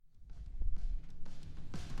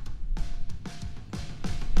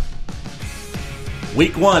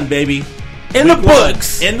Week 1, baby. In the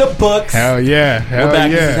books. In the books. Hell yeah. We're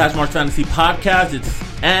back. This is Hash Marks Fantasy Podcast. It's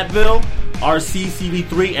Antvil, RC,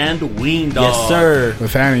 CB3, and Ween Dog. Yes, sir.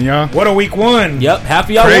 What's happening, y'all? What a week one. Yep. Half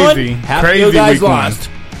of y'all Crazy. won. Half Crazy of you guys week one. lost.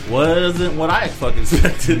 Wasn't what I fucking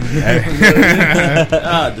expected. Deshaun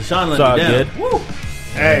let all me down. good. Woo.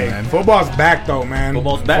 Hey, man. football's back though, man.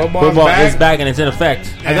 Football's back. Football is back and it's in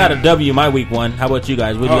effect. I got a W my week 1. How about you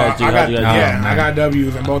guys? What do you guys do? How do you guys do? I got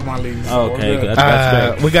W's in both my leagues. Oh, So okay, we're good.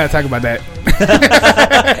 that's great. We gotta talk about that.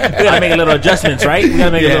 We gotta make a little adjustments, right? We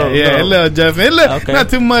gotta make a little adjustment. Okay. Not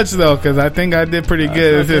too much though, because I think I did pretty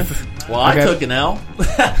good. okay. It's just, Well, I took an L.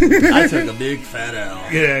 I took a big fat L.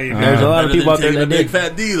 Yeah, you know. There's a lot of Better people out than there taking that a big did.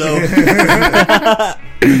 fat D, though.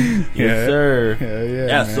 Yes, sir.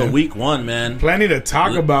 Yeah, so week 1, man. Plenty to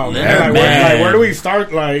talk about, Yeah, man. Like, man. where do we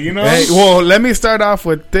start? Like, you know, Hey, well, let me start off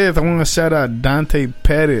with this. I want to shout out Dante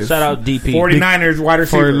Pettis. Shout out DP. 49ers wide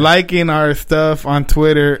receiver. for liking our stuff on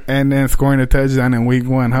Twitter and then scoring a touchdown in week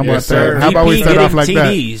 1. How about Yes, sir. that? How about we DP start off like getting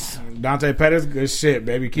that? TDs. Dante Pettis, good shit,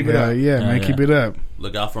 baby. Keep it Yeah, up. yeah, man, yeah. keep it up.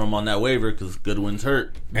 Look out for him on that waiver because Goodwin's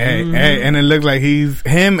hurt. Hey, and it looks like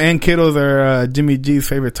him and Kittles are Jimmy G's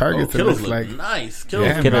favorite targets. It Kittles looks look like. nice. Kittles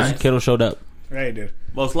Yeah, look man. nice. Kittle showed up. Right, dude.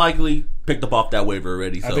 Most likely picked up off that waiver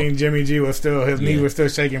already. So. I think Jimmy G was still his knee was still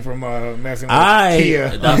shaking from messing with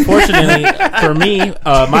Kia. Unfortunately for me,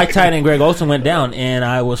 my tight end Greg Olsen went down, and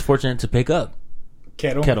I was fortunate to pick up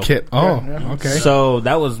Kettle. Okay. So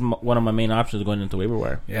that was one of my main options going into waiver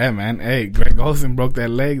wire. Yeah, man. Hey, Greg Olsen broke that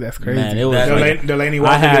leg. That's crazy. Man, it was Delaney I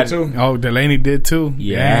Walker had- did too. Oh, Delaney did too. I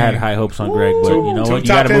had high hopes on Greg, but you know Two what? You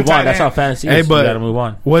top got to 10 move on. tight That's how end. fantasy Hey, is. but You got to move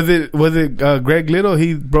on. Was it Greg Little?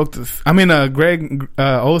 He broke Greg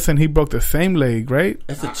Olsen. He broke the same leg, right?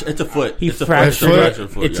 it's a foot. He It's a fractured. fractured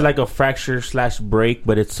foot. It's like a fracture / break,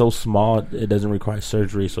 but it's so small it doesn't require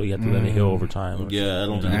surgery, so you have to let it heal over time. Yeah, I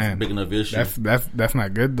don't think it's a Man. big enough issue. That's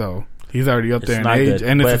not good though. He's already up It's there in not age, good.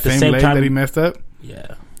 and But it's at the the same same leg time- that he messed up. Yeah.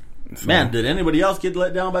 So- Man, did anybody else get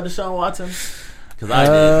let down by Deshaun Watson? Because I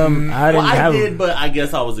did. I didn't have did, but I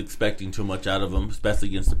guess I was expecting too much out of him, especially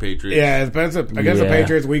against the Patriots. Yeah, against the Yeah.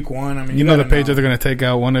 Patriots week 1. I mean, you know the gotta Patriots are going to take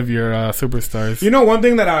out one of your superstars. You know, one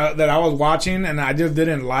thing that I was watching and I just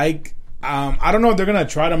didn't like. I don't know if they're gonna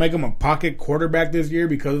try to make him a pocket quarterback this year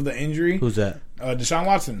because of the injury. Who's that? Deshaun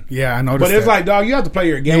Watson. Yeah, I noticed. But it's that. like, dog, you have to play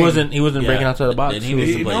your game. He wasn't Yeah. breaking outside the box. And he was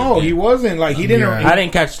to play No, his he game. wasn't. Like he didn't. Yeah. I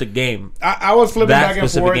didn't catch the game. I was flipping That back and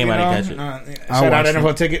specific forth. game, You I know, didn't catch it. shout out watched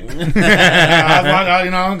NFL ticket. I was,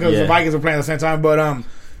 you know, because Yeah. the Vikings were playing at the same time. But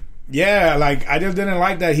yeah, like I just didn't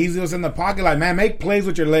like that he's just in the pocket. Like, man, make plays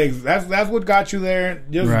with your legs. That's what got you there.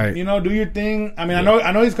 Just Right. you know, do your thing. I mean, I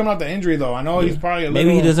know he's coming off the injury though. I know he's probably a Maybe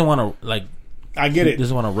little, he doesn't want to like. I get He it.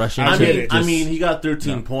 doesn't want to rush I into get it. it. I Just- mean, he got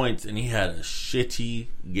 13 points and he had a shitty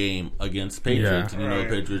game against Patriots, Yeah. and you know Right.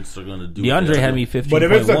 the Patriots are going to do. DeAndre what they had do. me 15. But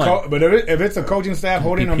if it's a coaching staff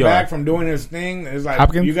holding him PPR. back from doing his thing, it's like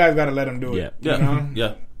Hopkins? you guys got to let him do it. Yeah, You know?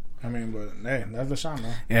 yeah. I mean, but hey, that's the shot,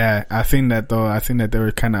 man. Yeah, I seen that though. I seen that they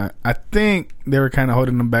were kind of. I think they were kind of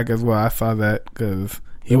holding him back as well. I saw that because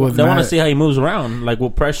he was. They want to see how he moves around, like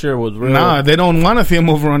with pressure, with real. Nah, they don't want to see him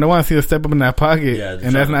move around. They want to see him step up in that pocket, Yeah,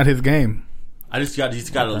 and that's not his game. I just got to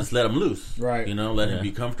just let him loose, Right. You know, let him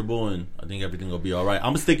be comfortable, and I think everything will be all right.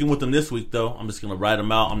 I'm sticking with him this week, though. I'm just going to ride him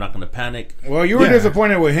out. I'm not going to panic. Well, you were Yeah.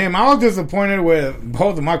 disappointed with him. I was disappointed with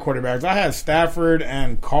both of my quarterbacks. I had Stafford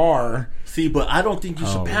and Carr. See, but I don't think you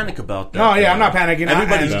should panic about that. No, yeah, though. I'm not panicking.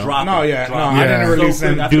 Everybody's dropping. No, yeah, dropping. no, I didn't Yeah. release So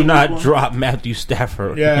him. quick, Do after not week one. drop Matthew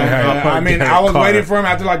Stafford. Yeah, I mean, Derek I was Carr. waiting for him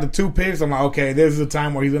after like the 2 picks. I'm like, okay, this is the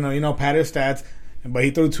time where he's gonna, pad his stats. But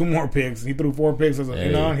he threw 2 more picks. He threw 4 picks,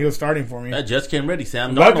 and he was starting for me. That just came ready,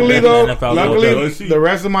 Sam. Luckily, Darnold, though, baby. NFL luckily the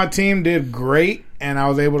rest of my team did great, and I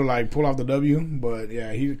was able to like pull off the W. But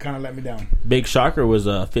yeah, he kind of let me down. Big shocker was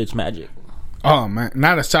Fitz Magic. Oh man,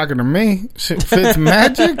 not a shocker to me. Shit, Fitz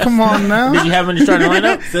Magic, come on now. Did you have him in your starting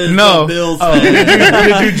lineup? Says No. the Bills.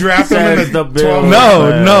 Did you draft him in Says the the Bills.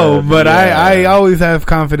 12? No, but Yeah. I always have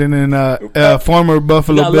confidence in former You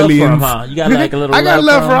Buffalo got love for him, Billions. huh? You got like a little. I got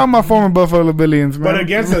love for all him. my former Buffalo Billions, man. But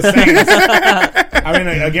against the Saints,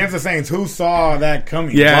 against the Saints, who saw that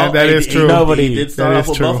coming? Yeah, Well, that is true. Nobody. He did start That off is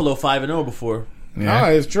with true. Buffalo 5-0 before. Yeah. No,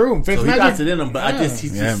 it's true. So he got Fitzmagic, it in him, but I just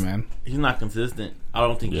he's Yeah, man. He's not consistent. I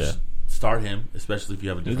don't think you should start him, especially if you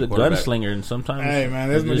have a He's a different quarterback. gunslinger, and sometimes. hey man,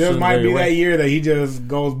 he this just just shoots might very be well. that year that he just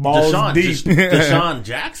goes balls deep. Deshaun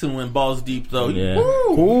Jackson went balls deep though. Yeah.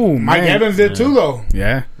 Woo. Ooh, Mike man. Evans did too though.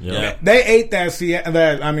 Yeah. Yeah. They ate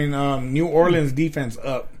New Orleans defense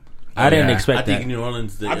up. I didn't Yeah. expect I think that. New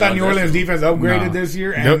Orleans. I thought New Orleans defense upgraded No. this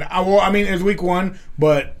year, and it's week 1,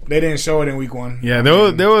 but they didn't show it in week 1. Yeah,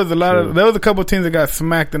 there was a lot of there was a couple teams that got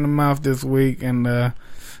smacked in the mouth this week, and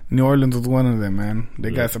New Orleans was one of them, man.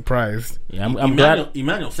 They got surprised. Yeah, I'm glad.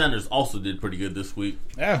 Emmanuel Sanders also did pretty good this week.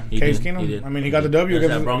 Yeah, He Case did. He Keenum. did. I mean, he got the W Against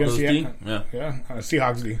against that Broncos Seattle. D. Yeah.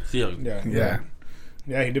 Seahawks D. See,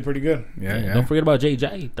 Yeah, he did pretty good. Yeah. Don't forget about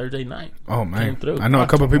JJ Thursday night. Oh man, Came through. I know a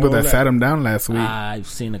couple people that sat him down last week. I've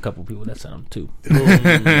seen a couple people that sent him too.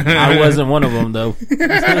 I wasn't one of them though. You know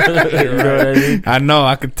what I mean? I know,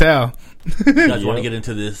 I could tell. You guys want to get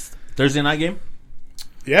into this Thursday night game?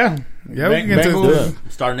 Yeah, Yeah, we can get to Bengals, this. I'm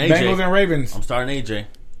starting AJ. Bengals and Ravens. I'm starting AJ.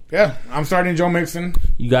 Yeah, I'm starting Joe Mixon.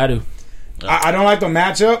 You got to. I don't like the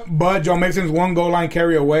matchup, but Joe Mixon's one goal line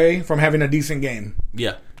carry away from having a decent game.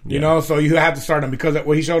 Yeah. You know, so you have to start him because of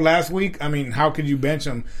what he showed last week. I mean, how could you bench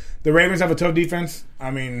him? The Ravens have a tough defense. I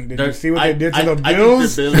mean, did you see what they did to the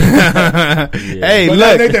Bills? Hey, But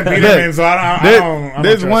look, Nathan Peterman, so I don't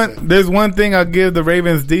trust it. there's one thing I'll give the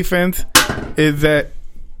Ravens defense is that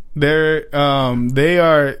they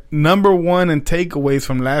are number one in takeaways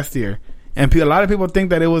from last year, and a lot of people think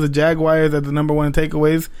that it was the Jaguars that the number one in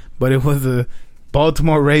takeaways, but it was the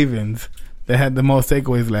Baltimore Ravens that had the most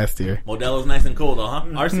takeaways last year. Modelo's nice and cold, though, huh?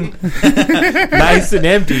 RC? Nice and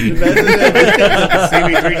empty.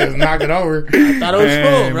 CB3 just knocked it over. Thought it was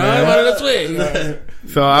Man, full, bro. man. I wanted to swing.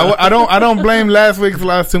 So I don't blame last week's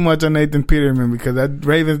loss too much on Nathan Peterman because that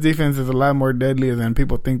Ravens defense is a lot more deadlier than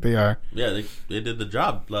people think they are. Yeah, they did the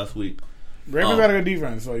job last week. Ravens got a good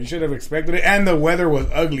defense, so you should have expected it. And the weather was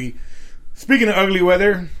ugly. Speaking of ugly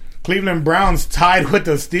weather, Cleveland Browns tied with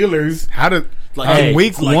the Steelers. How did Hey,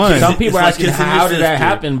 week it's like one? Some people are It's like asking kissing how your did that sister.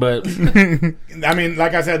 happen, but I mean,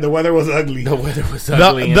 like I said, the weather was ugly. the weather was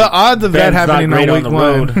ugly. The odds of that Ben's not happening great on on week the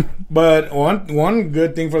one. road. But one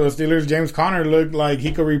good thing for the Steelers, James Conner looked like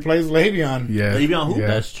he could replace Le'Veon. Yeah, Le'Veon who? yeah.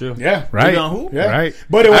 That's true. Yeah. right. Le'Veon who? Yeah. Right.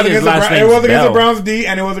 But it was I think his against last the name's Bell. Browns D,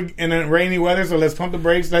 and it was in a rainy weather. So let's pump the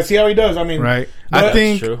brakes. Let's see how he does. I mean, Right. But, I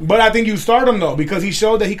think True. But I think you start him though because he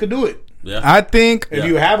showed that he could do it. Yeah. I think If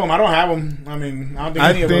you have him, I don't have him. I mean, I don't think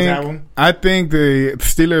any of us have him. I think the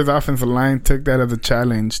Steelers offensive line took that as a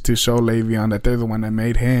challenge to show Le'Veon that they're the one that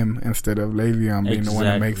made him instead of Le'Veon being the one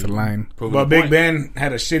that makes the line. Proving But the Big point. Ben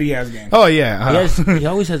had a shitty ass game. Oh yeah, He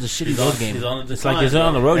always has a shitty road game. he's on the It's like decline, he's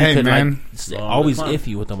on the bro. road. Hey, You could man. like it's On the always decline.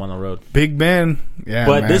 iffy with him on the road. Big Ben. Yeah,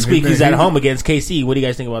 But man. this week he's been- at home against KC. What do you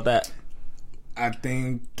guys think about that? I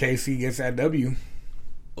think KC gets that W.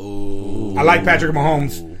 Ooh. I like Patrick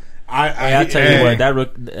Mahomes. I'll tell Hey. you what,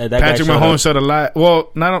 that guy Patrick showed Mahomes up. showed a lot. Well,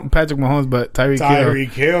 not Patrick Mahomes, but Tyreek Hill.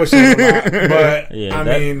 Tyreek Hill showed a lot. But Yeah, I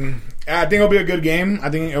that- mean, I think it'll be a good game. I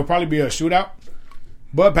think it'll probably be a shootout.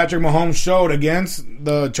 But Patrick Mahomes showed against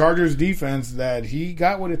the Chargers defense that he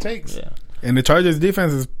got what it takes. Yeah. And the Chargers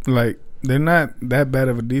defense is like they're not that bad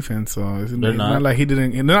of a defense, so it's They're not not. like he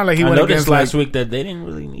didn't. It's not like he I went noticed against last like, week that they didn't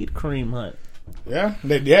really need Kareem Hunt. Yeah,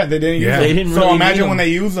 they didn't use Yeah. them. They didn't so really imagine need when them.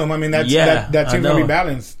 they use them. I mean, that I team's gonna be know.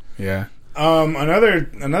 balanced. yeah.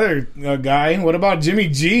 Another guy. What about Jimmy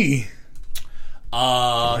G?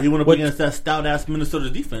 He went up against that stout ass Minnesota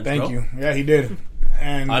defense. Thank bro. you. Yeah, he did.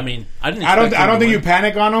 And I mean, I didn't. I don't expect him to think you win.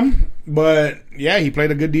 panic on him, but yeah, he played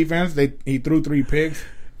a good defense. He threw 3 picks.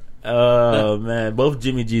 Oh man, both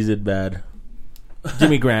Jimmy G's did bad.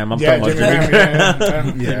 Jimmy Graham, I'm Yeah, talking Jimmy about Graham.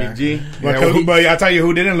 Jimmy. Yeah. Jimmy G. But, Yeah, well, but I tell you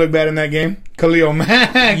who didn't look bad in that game? Khalil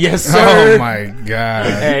Mack. Yes, Oh sir. my god.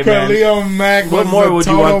 Hey man, Khalil Mack. what was more the would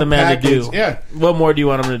you total want the man to package. do? Yeah, What more do you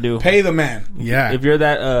want him to do? pay the man. Yeah. If you're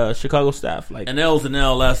that Chicago staff, like An L's an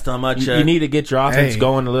L last time I you checked. need to get your offense Hey.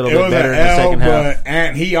 going a little It bit was better an in the L, second half. but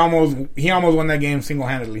and he almost won that game single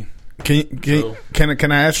handedly.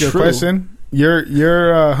 Can I ask you a True. question? You're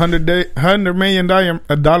 $100 million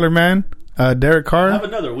dollar man, Derek Carr. Have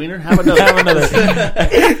another wiener. Have another. Have another.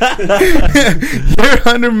 Your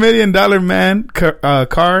 $100 million man,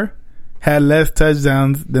 Carr, had less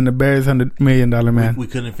touchdowns than the Bears' $100 million man. We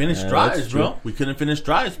couldn't finish Yeah, drives, that's bro. true. We couldn't finish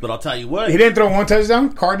drives, but I'll tell you what. He didn't throw one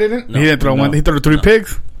touchdown. Carr didn't. No. He didn't throw one. He threw 3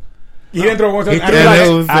 picks. He didn't throw one He touchdown. threw,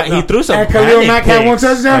 And like, it was- he threw some. And Khalil panic Mack had one picks.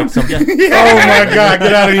 touchdown. Like some- Oh my god!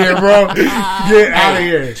 Get out of here, bro. Get out of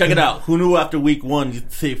here. Check it out. Who knew after week 1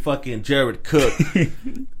 you'd say fucking Jared Cook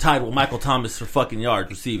tied with Michael Thomas for fucking yards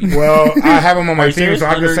receiving? Well, I have him on Are my you team, serious? so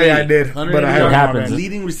I can say I did. But I have him on my happens. bench.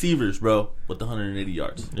 Leading receivers, bro, with the 180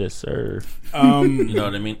 yards. Yes, sir. You know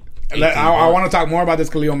what I mean? I want to talk more about this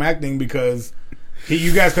Khalil Mack thing because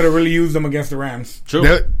you guys could have really used him against the Rams. True.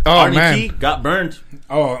 Oh, Arnie man. Key got burned.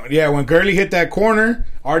 Oh yeah, when Gurley hit that corner,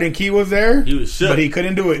 Arden Key was there, He was shook. but he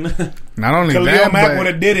couldn't do it. Not only Khalil that, Mack would but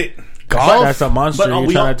have did it. That's a monster. But You're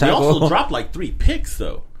we trying to also tackle. dropped like 3 picks,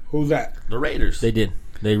 though. Who's that? The Raiders. They did.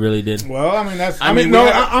 They really did. Well, I mean that's. I I mean, mean, no, we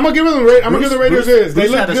had- I'm gonna give them. I'm gonna give the Raiders Bruce They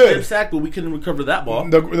look had a good. strip sack, but we couldn't recover that ball.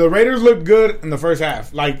 The Raiders looked good in the first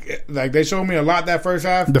half. Like they showed me a lot that first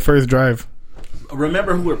half. the first drive.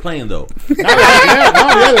 remember who we're playing though.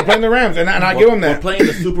 They're playing the Rams, and I give them We're that. playing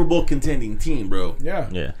the Super Bowl contending team, bro. Yeah.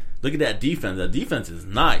 Yeah. Look at that defense. That defense is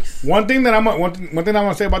nice. One thing I want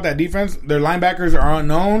to say about that defense, their linebackers are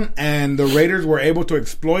unknown, and the Raiders were able to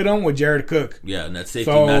exploit them with Jared Cook. Yeah, and that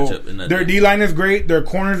safety So matchup. And their D line is great. Their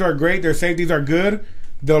corners are great. Their safeties are good.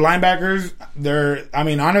 The linebackers,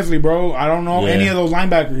 honestly, bro, I don't know any of those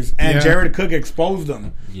linebackers, and Jared Cook exposed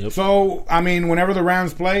them. Yep. So, whenever the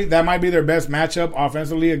Rams play, that might be their best matchup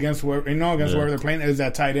offensively against whoever they're playing is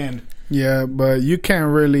that tight end. Yeah, but you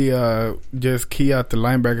can't really just key out the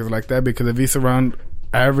linebackers like that, because if you surround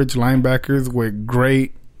average linebackers with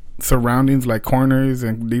great surroundings like corners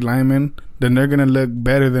and D linemen, then they're going to look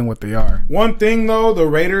better than what they are. One thing, though, the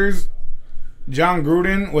Raiders, John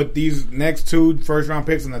Gruden, with these next 2 first-round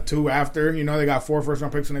picks and the 2 after, they got 4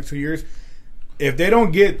 first-round picks in the next 2 years. If they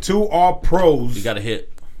don't get 2 all-pros... You got to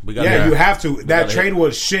hit. You have to. That trade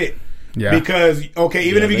was shit. Yeah. Because,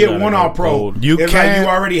 even if you get 1 all-pro, you it's like you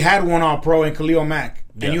already had 1 all-pro in Khalil Mack.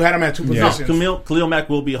 And you had him at 2 positions. Khalil Mack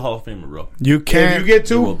will be a Hall of Famer, bro. You can't. If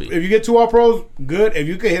you get 2 all-pros, good. If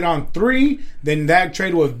you could hit on 3, then that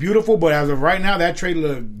trade was beautiful. But as of right now, that trade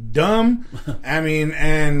looked dumb.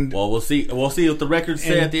 Well, we'll see. We'll see what the records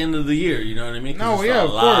say at the end of the year. You know what I mean? No, a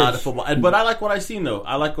of lot course. of football. But I like what I seen though.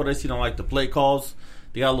 I like the play calls.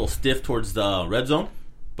 They got a little stiff towards the red zone.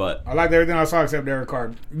 But I liked everything I saw except Derek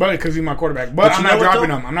Carr. But because he's my quarterback. But I'm not dropping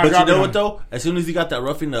him. But you know what though? As soon as he got that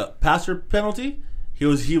roughing the passer penalty, he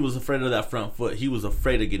was afraid of that front foot. He was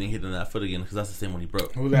afraid of getting hit in that foot again because that's the same one he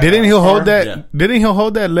broke. Didn't he hold that? Yeah. Didn't he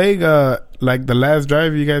hold that leg like the last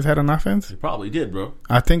drive you guys had on offense? He probably did, bro.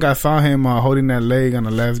 I think I saw him holding that leg on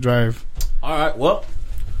the last drive. All right, well,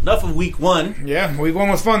 enough of week 1. Yeah, week 1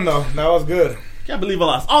 was fun though. That was good. Can't believe I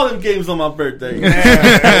lost all them games on my birthday.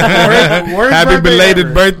 Worst Happy belated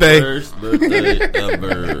ever. birthday. Worst birthday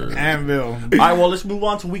ever. Anvil. All right, well, let's move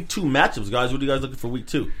on to week 2 matchups, guys. What are you guys looking for week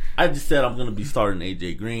 2? I just said I'm going to be starting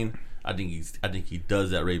AJ Green. I think he does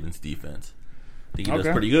that Ravens defense. I think he does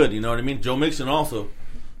pretty good. You know what I mean? Joe Mixon also.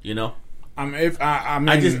 Andy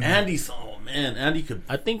could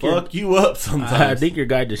I think fuck you up sometimes. I think your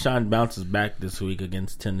guy Deshaun bounces back this week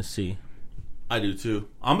against Tennessee. I do too.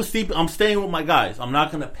 I'm staying with my guys. I'm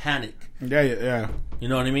not going to panic. Yeah. You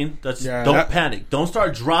know what I mean? Don't panic. Don't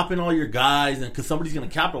start dropping all your guys, and because somebody's going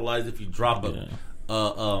to capitalize if you drop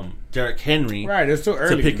Derrick Henry. Right, it's too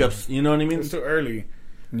early to pick up. You know what I mean? It's too early.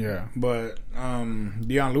 Yeah, but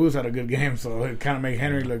Deion Lewis had a good game, so it kind of made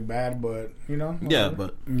Henry look bad. But yeah,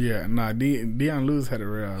 but Deion Lewis had a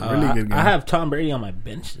really good game. I have Tom Brady on my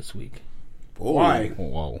bench this week. Why?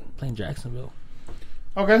 Whoa. Playing Jacksonville.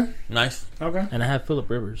 Okay. Nice. Okay. And I have Phillip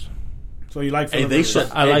Rivers. So you like Phillip Rivers?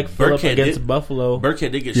 I like Phillip against Buffalo.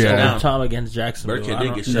 Burkhead did get shut down. Tom against Jacksonville. Burkhead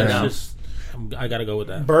did get shut down. I got to go with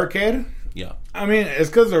that. Burkhead? Yeah. It's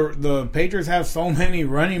because the Patriots have so many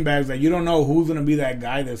running backs that you don't know who's going to be that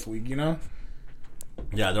guy this week, Yeah,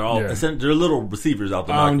 they're all they're little receivers out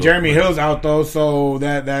there. Jeremy Hill's out though, so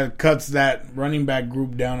that cuts that running back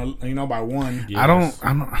group down, by 1. Yes.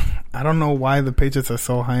 I don't know why the Patriots are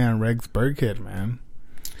so high on Rex Burkhead, man.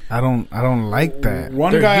 I don't like that.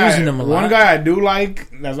 One They're guy using him a lot. One guy I do like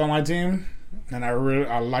that's on my team, and I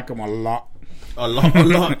like him a lot. A lot.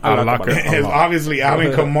 Is obviously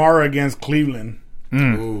Alvin Kamara against Cleveland.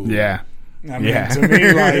 Yeah. To me,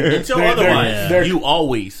 until otherwise, you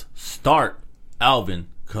always start Alvin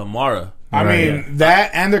Kamara.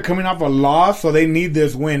 That, and they're coming off a loss, so they need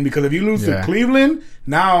this win, because if you lose to Cleveland,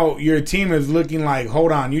 now your team is looking like,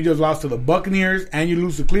 hold on, you just lost to the Buccaneers and you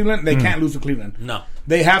lose to Cleveland. They can't lose to Cleveland. No,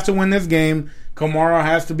 they have to win this game. Kamara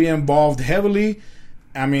has to be involved heavily.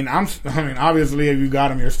 Obviously, if you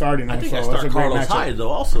got him, you're starting him. I think I start Carlos Hyde though.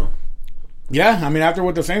 Also, yeah. After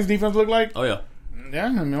what the Saints defense looked like, oh yeah.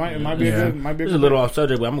 Yeah, it might be a good. It's a little off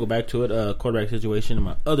subject, but I'm gonna go back to it. Quarterback situation in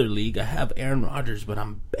my other league. I have Aaron Rodgers, but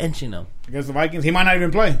I'm benching him against the Vikings. He might not even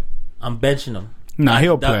play. I'm benching him. Nah,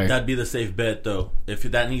 he'll play. That'd be the safe bet, though. If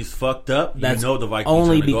that knee's fucked up, that's the Vikings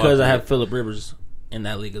only because I have Phillip Rivers in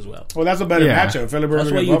that league as well. Well, that's a better matchup. Phillip Rivers.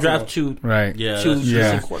 That's why you draft two. Right.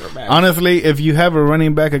 Choose quarterback. Honestly, if you have a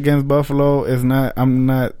running back against Buffalo, I'm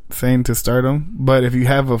not saying to start him, but if you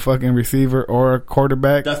have a fucking receiver or a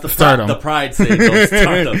quarterback, start him. The pride saying don't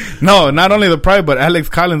start them. No, not only the pride, but Alex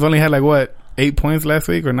Collins only had 8 points last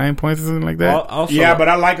week or 9 points or something like that. Also, but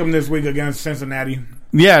I like him this week against Cincinnati.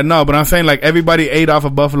 Yeah, no, but I'm saying everybody ate off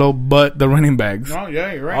of Buffalo, but the running backs. Oh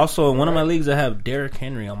yeah, you're right. Also, in one of my leagues, I have Derrick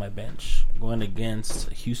Henry on my bench going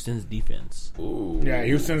against Houston's defense. Ooh. Yeah,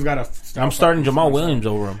 Houston's got I'm starting Jamal Williams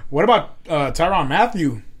over him. What about Tyrann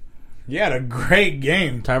Mathieu? He had a great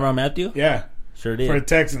game. Tyrann Mathieu? Yeah. Sure did. for the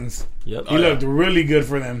Texans. Yep. He looked really good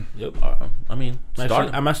for them. Yep. I mean,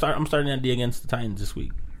 I'm starting that D against the Titans this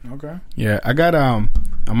week. Okay. Yeah, I got on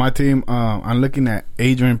my team. I'm looking at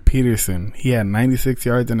Adrian Peterson. He had 96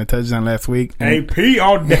 yards and a touchdown last week. AP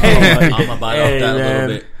all day. I'm gonna bite off that a little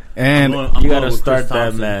bit. And you gotta start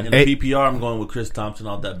that, man. In the PPR, I'm going with Chris Thompson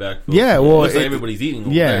off that backfield. Yeah, well, looks like everybody's eating.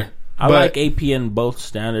 Over there. I like AP in both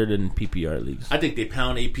standard and PPR leagues. I think they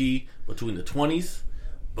pound AP between the 20s.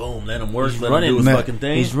 Boom, let him work. Let him do his fucking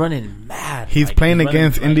thing. He's running mad. He's playing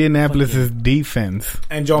against Indianapolis' defense.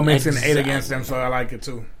 And Joe Mixon 8 against them, so I like it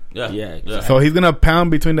too. Yeah. So he's going to pound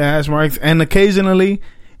between the hash marks. And occasionally,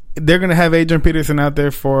 they're going to have Adrian Peterson out there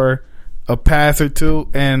for a pass or two.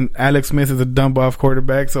 And Alex Smith is a dump-off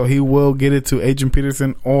quarterback, so he will get it to Adrian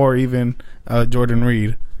Peterson or even Jordan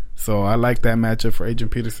Reed. So I like that matchup for Adrian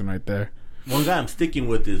Peterson right there. One guy I'm sticking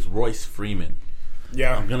with is Royce Freeman.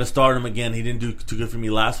 Yeah. I'm going to start him again. He didn't do too good for me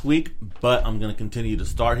last week, but I'm going to continue to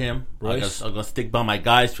start him. I'm going to stick by my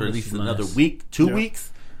guys for at least another week, 2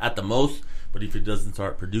 weeks at the most. But if he doesn't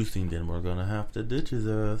start producing, then we're going to have to ditch his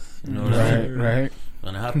ass. You know what I mean? Right.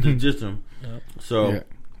 Going to have to ditch him. So,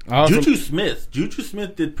 Juju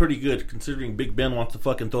Smith did pretty good considering Big Ben wants to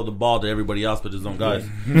fucking throw the ball to everybody else but his own guys.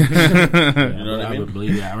 You know what I mean? would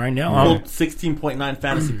believe that right now. 16.9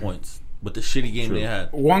 fantasy points with the shitty game they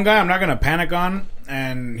had. One guy I'm not going to panic on,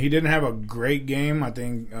 and he didn't have a great game. I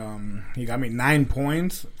think he got me 9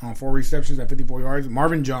 points on 4 receptions at 54 yards.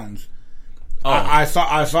 Marvin Jones. Oh, I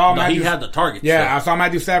saw Matthew, he had the target. Yeah, I saw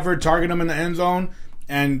Matthew Stafford target him in the end zone.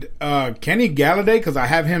 And Kenny Galladay, because I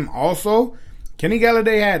have him also. Kenny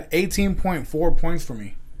Galladay had 18.4 points for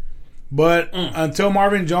me. But until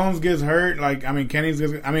Marvin Jones gets hurt,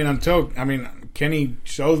 Kenny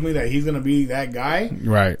shows me that he's going to be that guy.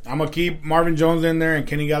 Right. I'm going to keep Marvin Jones in there and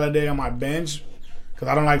Kenny Galladay on my bench because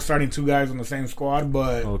I don't like starting 2 guys on the same squad.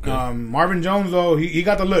 But Marvin Jones, though, he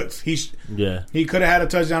got the looks. He could have had a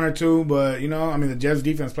touchdown or 2, but, the Jets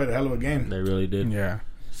defense played a hell of a game. They really did. Yeah.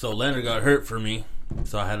 So Leonard got hurt for me,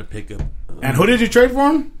 so I had to pick up. And who did you trade for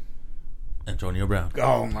him? Antonio Brown.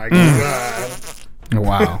 Oh, my God.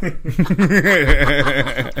 Wow. So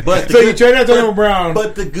you traded Antonio Brown.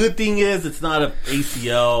 But the good thing is it's not an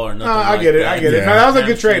ACL or nothing I get it. Yeah. No, that was a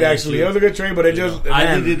good trade, actually. It was a good trade, but it just...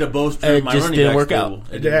 I needed to bolster my running didn't back work stable.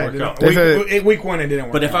 out. It didn't work out. Week 1, it didn't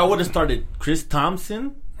work But if out. I would have started Chris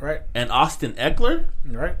Thompson Right. and Austin Eckler,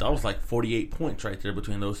 Right. that was like 48 points right there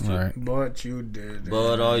between those two. Right. But you did.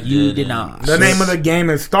 But I You did not. The name of the game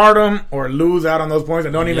is start them or lose out on those points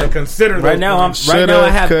and don't even consider those Right now, points. I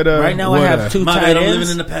have woulda. 2 My tight bad, I'm ends.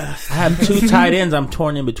 living in the past. I have 2 tight ends. I'm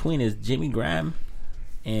torn in between is Jimmy Graham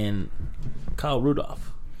and Kyle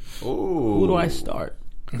Rudolph. Ooh. Who do I start?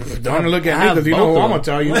 Don't look at I me have because you know both who of I'm going to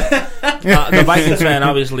tell you. The Vikings fan,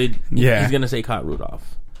 obviously, Yeah. he's gonna say Kyle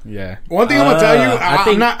Rudolph. Yeah. One thing I'm going to tell you, I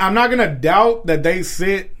think- I'm not going to doubt that they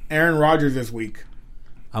sit Aaron Rodgers this week.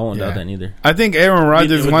 I won't doubt that neither. I think Aaron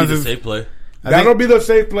Rodgers It would wants be the his... safe play. That'll be the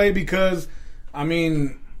safe play because, I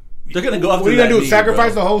mean... They're going to go after What are you going to do?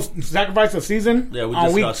 that knee, Sacrifice the season Yeah, we on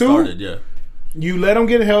just week got 2? started, yeah. You let them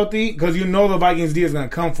get healthy because you know the Vikings D is going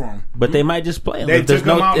to come for them. But they might just play him. They If there's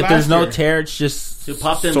took him out if there's last no year. tear, it's just To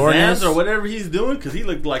pop them soreness. hands or whatever he's doing because he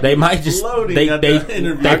looked like They he was might just floating they at they, the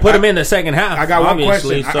interview. they put him in the second half. I got one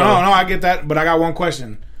obviously, question. So. I get that, but I got one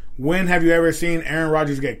question. When have you ever seen Aaron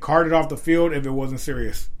Rodgers get carted off the field if it wasn't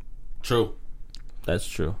serious? True. That's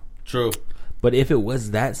true. But But if it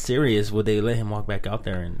was that serious, would they let him walk back out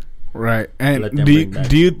there? And Right. And Let them do you bring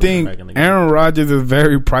him think back in the game. Aaron Rodgers is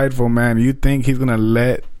very prideful, man? You think he's going to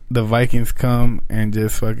let the Vikings come and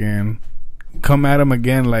just fucking come at him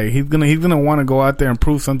again? Like, he's gonna want to go out there and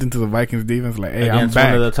prove something to the Vikings defense. Like, hey, I'm against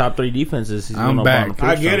back. one of the top 3 defenses, he's I'm gonna back. want to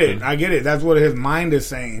prove I get something. it. I get it. That's what his mind is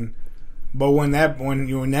saying. But when that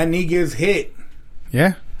knee gets hit,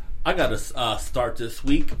 Yeah. I got to start this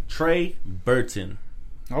week. Trey Burton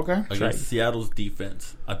okay. against Seattle's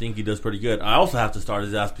defense. I think he does pretty good. I also have to start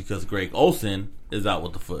his ass because Greg Olsen is out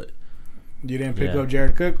with the foot. You didn't pick Yeah. up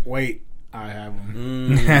Jared Cook? Wait, I have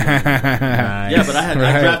him. Nice. Yeah, but I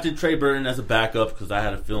Right. drafted Trey Burton as a backup because I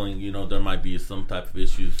had a feeling, there might be some type of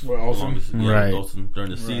issues With Olsen? Right. with Olsen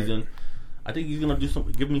during the season. I think he's gonna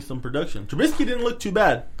give me some production. Trubisky didn't look too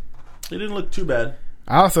bad. He didn't look too bad.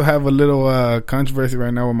 I also have a little controversy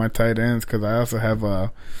right now with my tight ends because I also have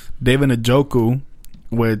David Njoku,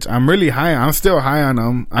 which I'm really high on. I'm still high on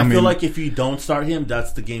him. I feel like if you don't start him,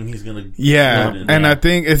 that's the game he's gonna. Yeah, explode in. and I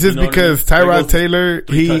think it's just You know what I because mean? There Tyrod goes Taylor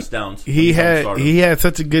 3 touchdowns when he you don't start him. had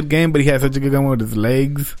such a good game, but he had such a good game with his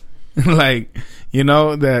legs, like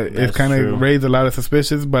that it That's kind true. of raised a lot of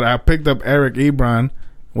suspicions. But I picked up Eric Ebron,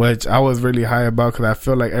 which I was really high about because I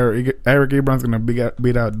feel like Eric Ebron's gonna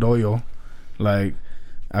beat out Doyle. Like,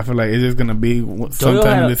 I feel like it's just gonna be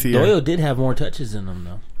sometime this year. Doyle did have more touches in him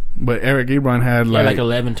though. But Eric Ebron had like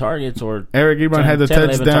 11 targets or Eric Ebron had the 10,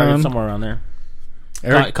 touchdown somewhere around there.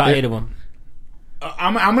 Caught 8 of them.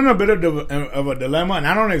 I'm in a bit of a dilemma, and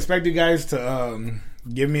I don't expect you guys to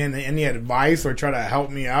give me any advice or try to help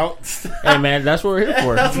me out. Hey man, that's what we're here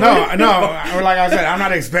for. No. Like I said,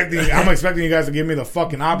 I'm expecting you guys to give me the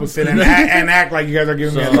fucking opposite and act like you guys are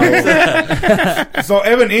giving me advice. So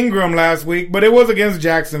Evan Ingram last week, but it was against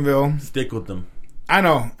Jacksonville. Stick with them. I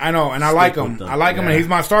know, and I like him. I like him, and he's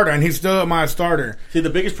my starter, and he's still my starter. See, the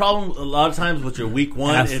biggest problem a lot of times with your week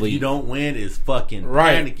one, if you don't win, is fucking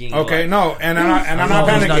panicking. Okay, no, and I'm not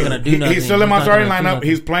panicking. He's still in my starting lineup.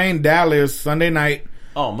 He's playing Dallas Sunday night.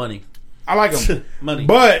 Oh, money. I like him. Money.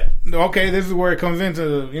 But, okay, this is where it comes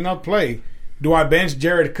into, play. Do I bench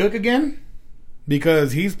Jared Cook again?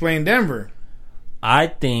 Because he's playing Denver. I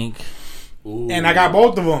think. Ooh. And I got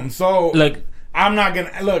both of them. So, I'm not going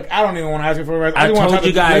to. Look, I don't even want to ask you for the rest. I told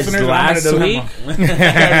you guys last week. Y'all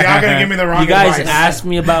going to give me the wrong advice. You guys asked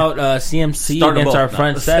me about CMC against our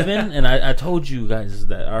front seven, and I told you guys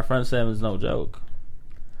that our front seven is no joke.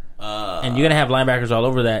 And you're going to have linebackers all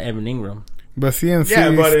over that, Evan Ingram. But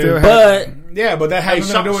CMC but that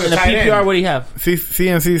has nothing to do with the PPR. end. What do you have?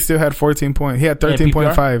 CMC still had 14 points. He had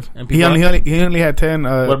 13.5. He only had 10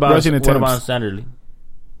 rushing attempts. What about Standard League?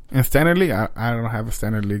 In Standard League, I don't have a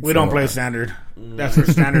Standard League. We don't play Standard. That's for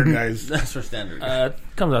Standard guys. That's for Standard.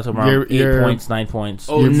 Comes out tomorrow. 8 points, 9 points.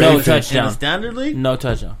 Oh, no touchdown. In the Standard League? No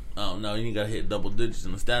touchdown. Oh no, you got to hit double digits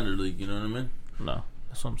in the Standard League. You know what I mean? No,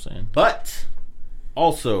 that's what I'm saying. But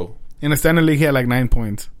also in the Standard League, he had like 9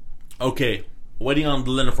 points. Okay, waiting on the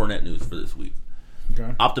Leonard Fournette news for this week.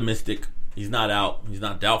 Okay. Optimistic. He's not out. He's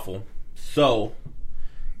not doubtful. So,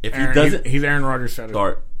 if he doesn't... He's Aaron Rodgers said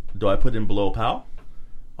start, do I put in below Powell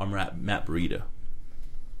or Matt Breida?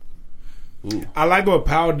 Ooh. I like what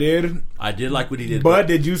Powell did. I did like what he did. But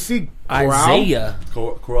did you see Isaiah?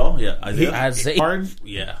 Corral? Yeah, Isaiah.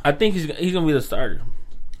 Yeah. I think he's going to be the starter.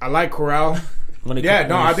 I like Corral.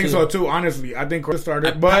 I think so too. Honestly, I think Corral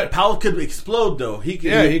started, but Powell could explode though. He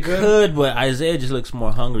could. But Isaiah just looks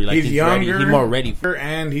more hungry. Like he's younger, he's more ready.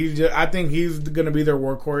 And I think he's going to be their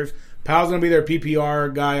workhorse. Powell's going to be their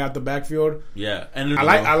PPR guy out the backfield. Yeah, and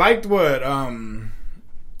I liked what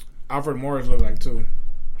Alfred Morris looked like too.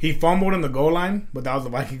 He fumbled in the goal line, but that was the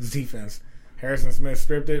Vikings defense. Harrison Smith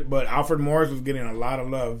stripped it, but Alfred Morris was getting a lot of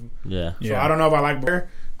love. Yeah. So I don't know if I like Bear.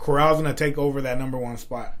 Corral's going to take over that number one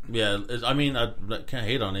spot. Yeah, I mean, I can't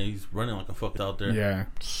hate on it. He's running like a fuck out there. Yeah.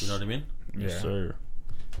 You know what I mean? Yeah. Yes, sir.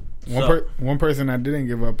 One person I didn't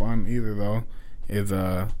give up on either, though, is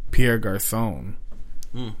Pierre Garçon.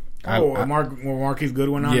 Marquise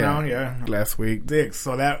Goodwin on down? Yeah. Last week. 6.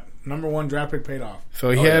 So that number one draft pick paid off. So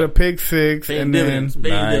he had a pick 6. And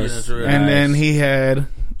then he had...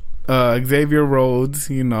 Xavier Rhodes,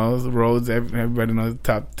 Rhodes. Everybody knows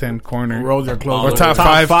top 10 corner. Rhodes are close. Or top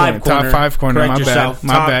 5 corner. Top 5 corner. Correct yourself.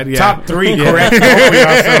 My bad. Yeah. Top 3. Correct.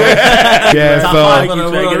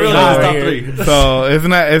 So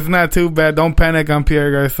it's not too bad. Don't panic on Pierre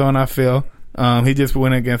Garçon. I feel he just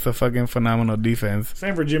went against a fucking phenomenal defense.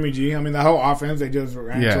 Same for Jimmy G. I mean, the whole offense they just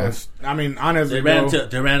ran to us. I mean, honestly,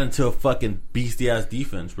 they ran into a fucking beastie ass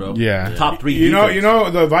defense, bro. Yeah, top 3. You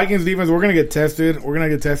know, the Vikings defense. We're gonna get tested. We're gonna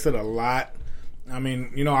get tested a lot. I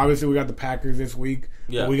mean, obviously we got the Packers this week.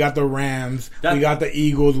 Yeah, we got the Rams. We got the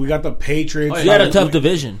Eagles. We got the Patriots. You had a tough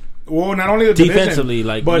division. Well, not only the defensively,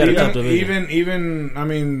 division, but even I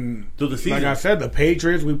mean, through the season. Like I said, the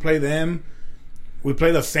Patriots. We play them. We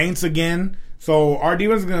play the Saints again. So our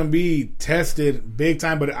defense is going to be tested big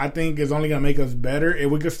time, but I think it's only going to make us better.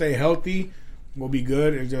 If we could stay healthy, we'll be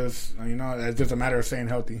good. It's just, it's just a matter of staying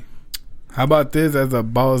healthy. How about this as a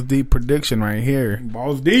balls deep prediction right here?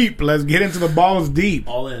 Balls deep. Let's get into the balls deep.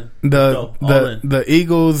 All in. The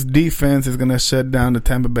Eagles defense is going to shut down the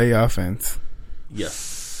Tampa Bay offense.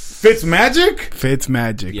 Yes.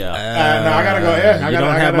 Fitzmagic. Yeah. No, I gotta go. Yeah, I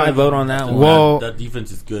don't have my vote on that one. Well, that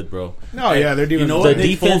defense is good, bro. No, yeah, their defense. You know what the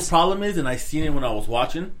defense problem is, and I seen it when I was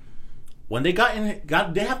watching. When they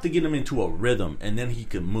they have to get him into a rhythm, and then he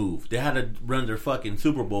could move. They had to run their fucking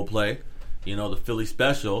Super Bowl play, the Philly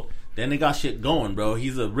special. Then they got shit going, bro.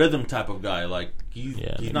 He's a rhythm type of guy. Like he's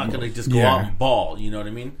not gonna just go out and ball. You know what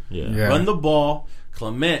I mean? Yeah. Run the ball.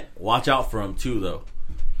 Clement, watch out for him too, though.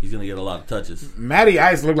 He's gonna get a lot of touches. Matty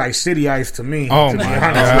Ice looked like City Ice to me. Oh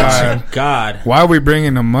my God! Why are we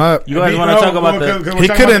bringing him up? You guys want to talk about the? He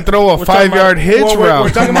couldn't throw a 5-yard hitch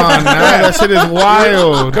route. Come on, now that shit is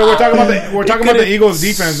wild. We're talking about the Eagles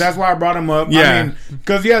defense. That's why I brought him up. Yeah, I mean,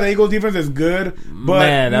 because the Eagles defense is good, but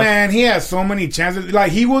man, he has so many chances.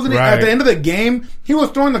 Like he wasn't at the end of the game. He was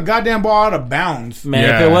throwing the goddamn ball out of bounds.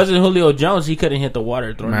 Man, if it wasn't Julio Jones, he couldn't hit the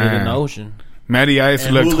water, throwing it in the ocean. Matty Ice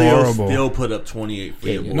looked Julio horrible. Still put up 28 for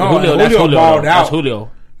you. No, Julio balled out. That's Julio.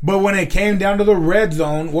 But when it came down to the red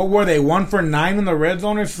zone, what were they? 1 for 9 in the red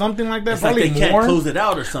zone or something like that? It's probably like they more. Can't close it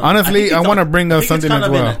out or something. Honestly, I want to bring up something as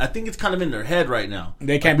well. I think it's kind of in their head right now.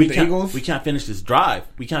 They can't beat the Eagles. We can't finish this drive.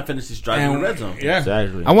 We can't finish this drive in the red zone. Yeah,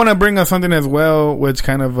 exactly. I want to bring up something as well, which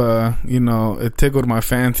kind of it tickled my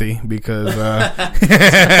fancy because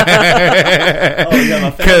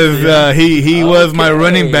he was my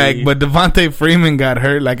running back, but Devontae Freeman got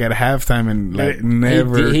hurt like at halftime and like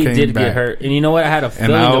never he came did back. Get hurt, and you know what? I had a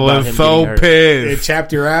feeling and I about was him so getting hurt. pissed. It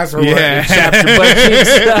chapped your ass, or yeah, what? It chapped your butt cheeks.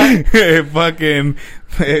 It fucking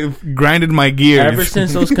grinded my gears. Ever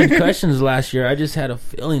since those concussions last year, I just had a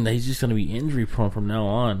feeling that he's just going to be injury prone from now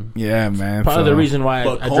on. Yeah, man. Part of the reason why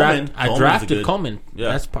I drafted Coleman.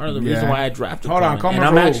 Yeah. That's part of the reason why I drafted Hold Coleman. on, Coleman.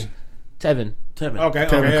 And I'm actually Tevin. Okay,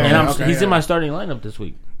 and he's in my starting lineup this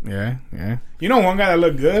week. Yeah. You know one guy that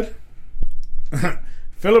looked good?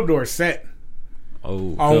 Philip Dorsett.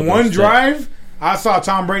 Oh, on one drive, I saw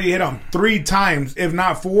Tom Brady hit him 3 times, if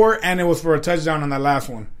not 4, and it was for a touchdown on that last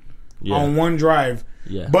one. Yeah. On one drive.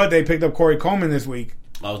 Yeah. But they picked up Corey Coleman this week.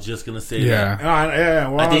 I was just gonna say that.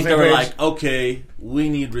 Well, I think they were like, okay, we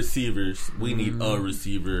need receivers. We need a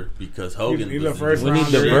receiver because Hogan. He's the first. We need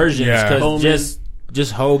diversions because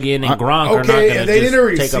just Hogan and Gronk are not going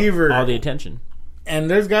to take up all the attention. And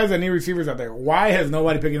there's guys that need receivers out there. Why has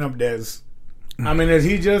nobody picking up Dez? I mean, is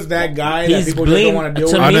he just that guy that people just don't want to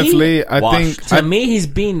deal with? Honestly, I think to me he's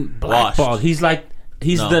being blackballed. He's like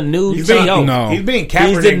the new T.O. He's being Kaepernick.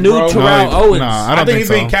 He's the new Terrell Owens. No, I think he's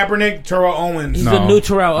being Kaepernick, Terrell Owens. He's the new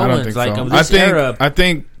Terrell Owens. Like of this era. I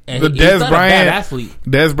think the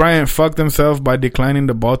Dez Bryant fucked himself by declining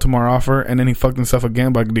the Baltimore offer, and then he fucked himself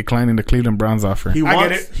again by declining the Cleveland Browns offer. He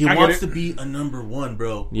wants to be a number 1,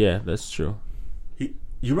 bro. Yeah, that's true.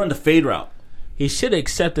 You run the fade route. He should have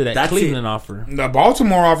accepted that Cleveland offer. The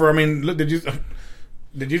Baltimore offer. I mean, look, did you see?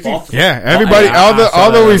 Yeah, everybody,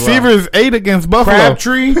 all the receivers ate against Buffalo.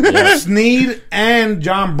 Crabtree, Snead, and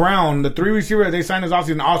John Brown, the 3 receivers that they signed this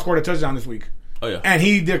offseason, all scored a touchdown this week. Oh yeah, and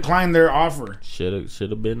he declined their offer. Should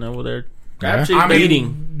have been over there. I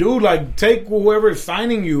mean, dude, like take whoever's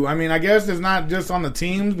signing you. I mean, I guess it's not just on the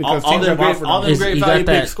teams because teams have offered all them great value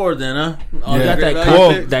picks scored. Then, huh? You got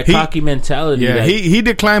that cocky mentality. Yeah, he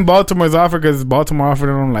declined Baltimore's offer because Baltimore offered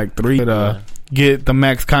him like 3 to get the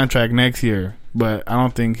max contract next year. But I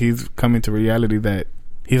don't think he's coming to reality that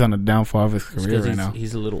he's on the downfall of his career right now.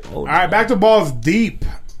 He's a little old. All right, back to balls deep.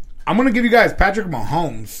 I'm going to give you guys Patrick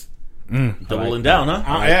Mahomes. Doubling down,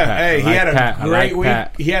 huh? He had a great week.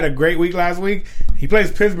 He had a great week last week. He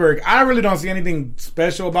plays Pittsburgh. I really don't see anything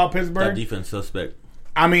special about Pittsburgh. That defense suspect.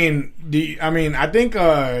 I mean, I think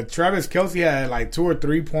Travis Kelce had like 2 or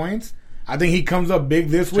 3 points. I think he comes up big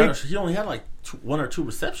this week. He only had like 1 or 2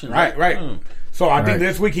 receptions. Right. So I think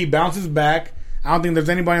this week he bounces back. I don't think there's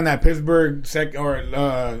anybody in that Pittsburgh second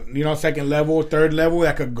level, third level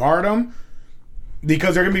that could guard him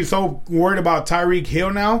because they're gonna be so worried about Tyreek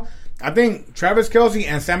Hill now. I think Travis Kelce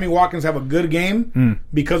and Sammy Watkins have a good game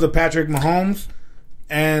because of Patrick Mahomes,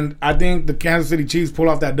 and I think the Kansas City Chiefs pull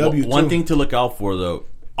off that W. One thing to look out for though,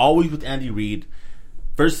 always with Andy Reid.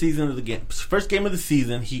 First game of the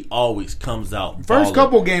season, he always comes out. First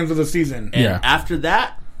couple games of the season, and after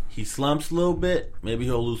that, he slumps a little bit. Maybe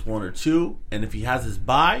he'll lose 1 or 2, and if he has his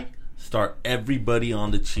bye, start everybody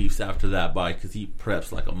on the Chiefs after that bye because he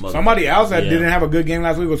preps like a mother. Somebody else that didn't have a good game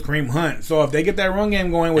last week was Kareem Hunt. So if they get that run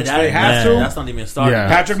game going, which they have to, that's not even starting. Yeah.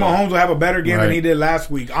 Patrick Mahomes will have a better game than he did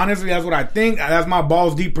last week. Honestly, that's what I think. That's my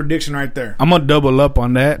balls deep prediction right there. I'm gonna double up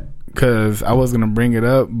on that because I was gonna bring it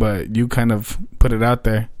up, but you kind of put it out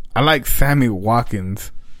there. I like Sammy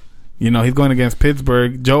Watkins. You know, he's going against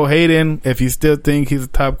Pittsburgh. Joe Hayden, if you still think he's a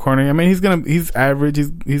top corner, I mean, he's average.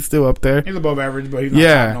 He's still up there. He's above average, but he's not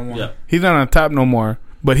top no more. Yeah. He's not on top no more.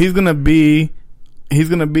 But he's gonna be on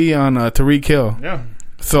Tyreek Hill. Yeah.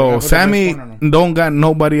 So Sammy don't got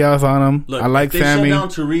nobody else on him. Look, I like Sammy. If they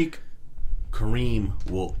shut down Tyreek, Kareem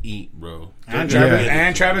will eat, bro. And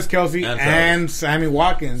Travis Kelce and Sammy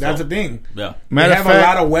Watkins. That's the thing. Yeah. They have a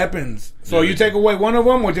lot of weapons. So you take away one of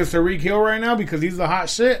them, which is Tyreek Hill right now because he's the hot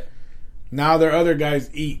shit. Now their other guys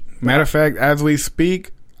eat. Matter of fact, as we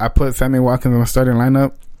speak, I put Sammy Watkins in the starting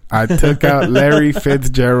lineup. I took out Larry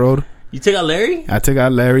Fitzgerald. You took out Larry? I took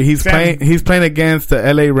out Larry. He's playing against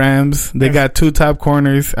the LA Rams. They got 2 top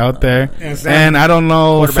corners out there, and I don't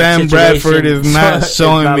know. Sam Bradford is not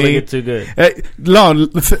showing me too good.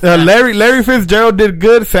 Larry Fitzgerald did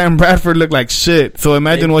good. Sam Bradford looked like shit. So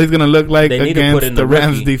imagine what he's gonna look like against the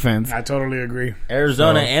Rams defense. I totally agree.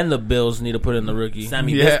 Arizona and the Bills need to put in the rookie. No,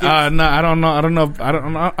 I don't know.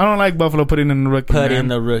 I don't like Buffalo putting in the rookie. In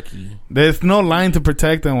the rookie. There's no line to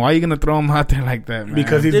protect him. Why are you gonna throw him out there like that, man?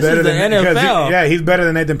 Because he's better than NFL. He's better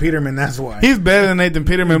than Nathan Peterman. That's why he's better than Nathan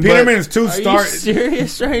Peterman. Peterman's 2 stars.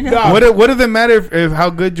 Serious right now? What does it matter if how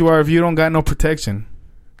good you are if you don't got no protection?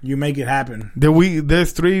 You make it happen.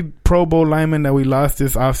 There's 3 Pro Bowl linemen that we lost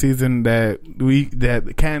this offseason that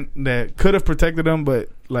could have protected them, but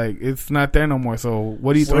like it's not there no more. So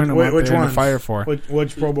what are you throwing them out there in the fire for?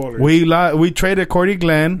 Which Pro Bowlers? We traded Cordy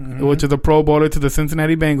Glenn, which is a Pro Bowler, to the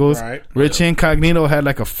Cincinnati Bengals. Right. Richie Incognito had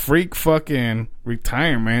like a freak fucking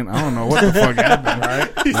retirement. I don't know what the fuck happened.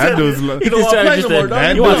 Right? That dude's that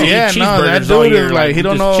dude is like he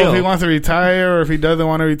don't know if he wants to retire or if he doesn't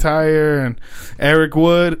want to retire. And Eric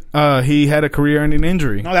Wood, he had a career-ending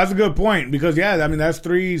injury. No, that's a good point because that's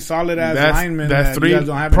 3 solid ass linemen. That's 3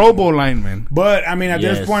 Pro Bowl linemen. But I mean, at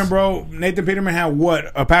this point, bro, Nathan Peterman had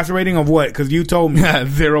a passer rating of what? Because you told me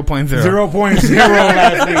 0.0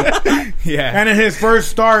 last week. Yeah, and in his first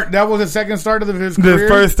start, that was his second start of his career. The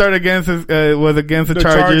first start was against the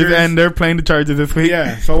Chargers, and they're playing the Chargers this week.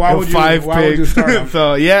 Yeah, so why would you start him?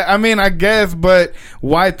 So I mean, I guess, but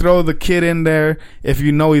why throw the kid in there if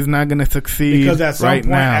you know he's not going to succeed? Because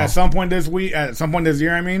at some point this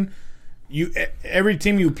year, I mean, every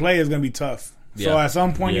team you play is going to be tough. Yeah. So at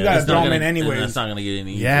some point you got to throw him in anyway. That's not going to get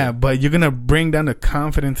any easier. Yeah, but you're going to bring down the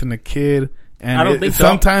confidence in the kid. And I don't think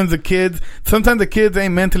sometimes the kids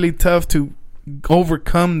ain't mentally tough to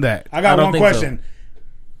overcome that. I got one question. So.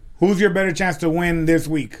 Who's your better chance to win this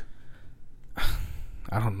week?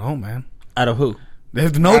 I don't know, man. Out of who?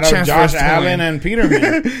 There's no chance for Josh Allen and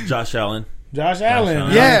Peterman. Josh Allen.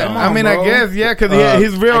 Yeah, I mean, bro. I guess,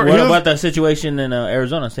 he's real. What about that situation in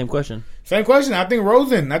Arizona? Same question. I think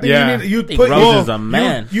Rosen. I think Rosen's a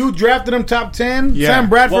man. You drafted him top 10. Yeah. Sam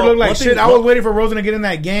Bradford looked like shit. I was waiting for Rosen to get in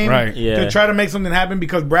that game to try to make something happen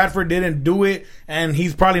because Bradford didn't do it, and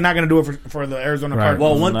he's probably not going to do it for the Arizona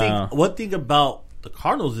Cardinals. Well, one thing about the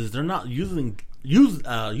Cardinals is they're not using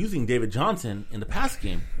David Johnson in the pass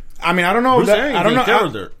game. I mean, I don't know. Bruce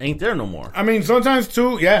Arians ain't there no more. I mean, sometimes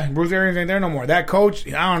too. Yeah, Bruce Arians ain't there no more. That coach,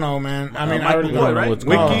 I don't know, man. I mean, I don't know what's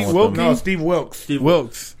going on. No, Steve Wilks. Steve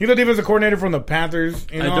Wilks. He's the defensive coordinator from the Panthers.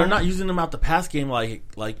 You know? They're not using him out the pass game like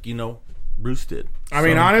Bruce did. I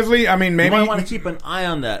mean, honestly, maybe you might want to keep an eye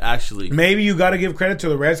on that. Actually, maybe you got to give credit to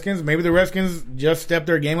the Redskins. Maybe the Redskins just stepped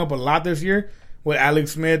their game up a lot this year with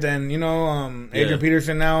Alex Smith and Adrian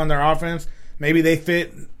Peterson now in their offense. Maybe they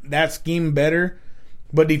fit that scheme better.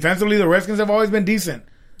 But defensively, the Redskins have always been decent.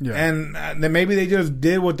 Yeah. And then maybe they just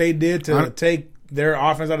did what they did to take their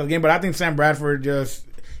offense out of the game. But I think Sam Bradford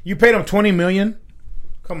you paid him $20 million.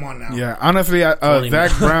 Come on now. Yeah, honestly,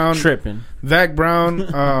 Zach Brown. Tripping. Zach Brown,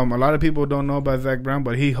 a lot of people don't know about Zach Brown,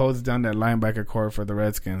 but he holds down that linebacker core for the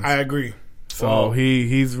Redskins. I agree. So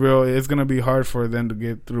he's real. It's going to be hard for them to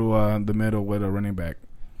get through the middle with a running back.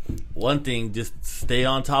 One thing, just stay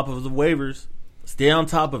on top of the waivers. Stay on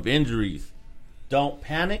top of injuries. Don't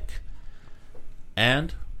panic.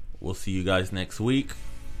 And we'll see you guys next week.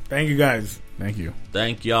 Thank you, guys. Thank you.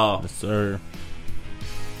 Thank y'all. Yes, sir.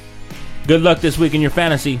 Good luck this week in your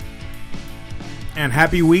fantasy. And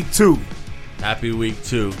happy week 2. Happy week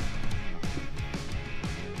 2.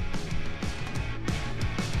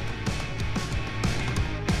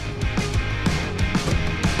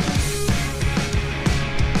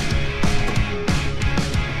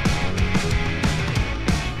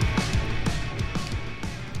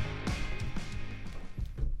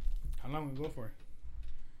 How long we go for?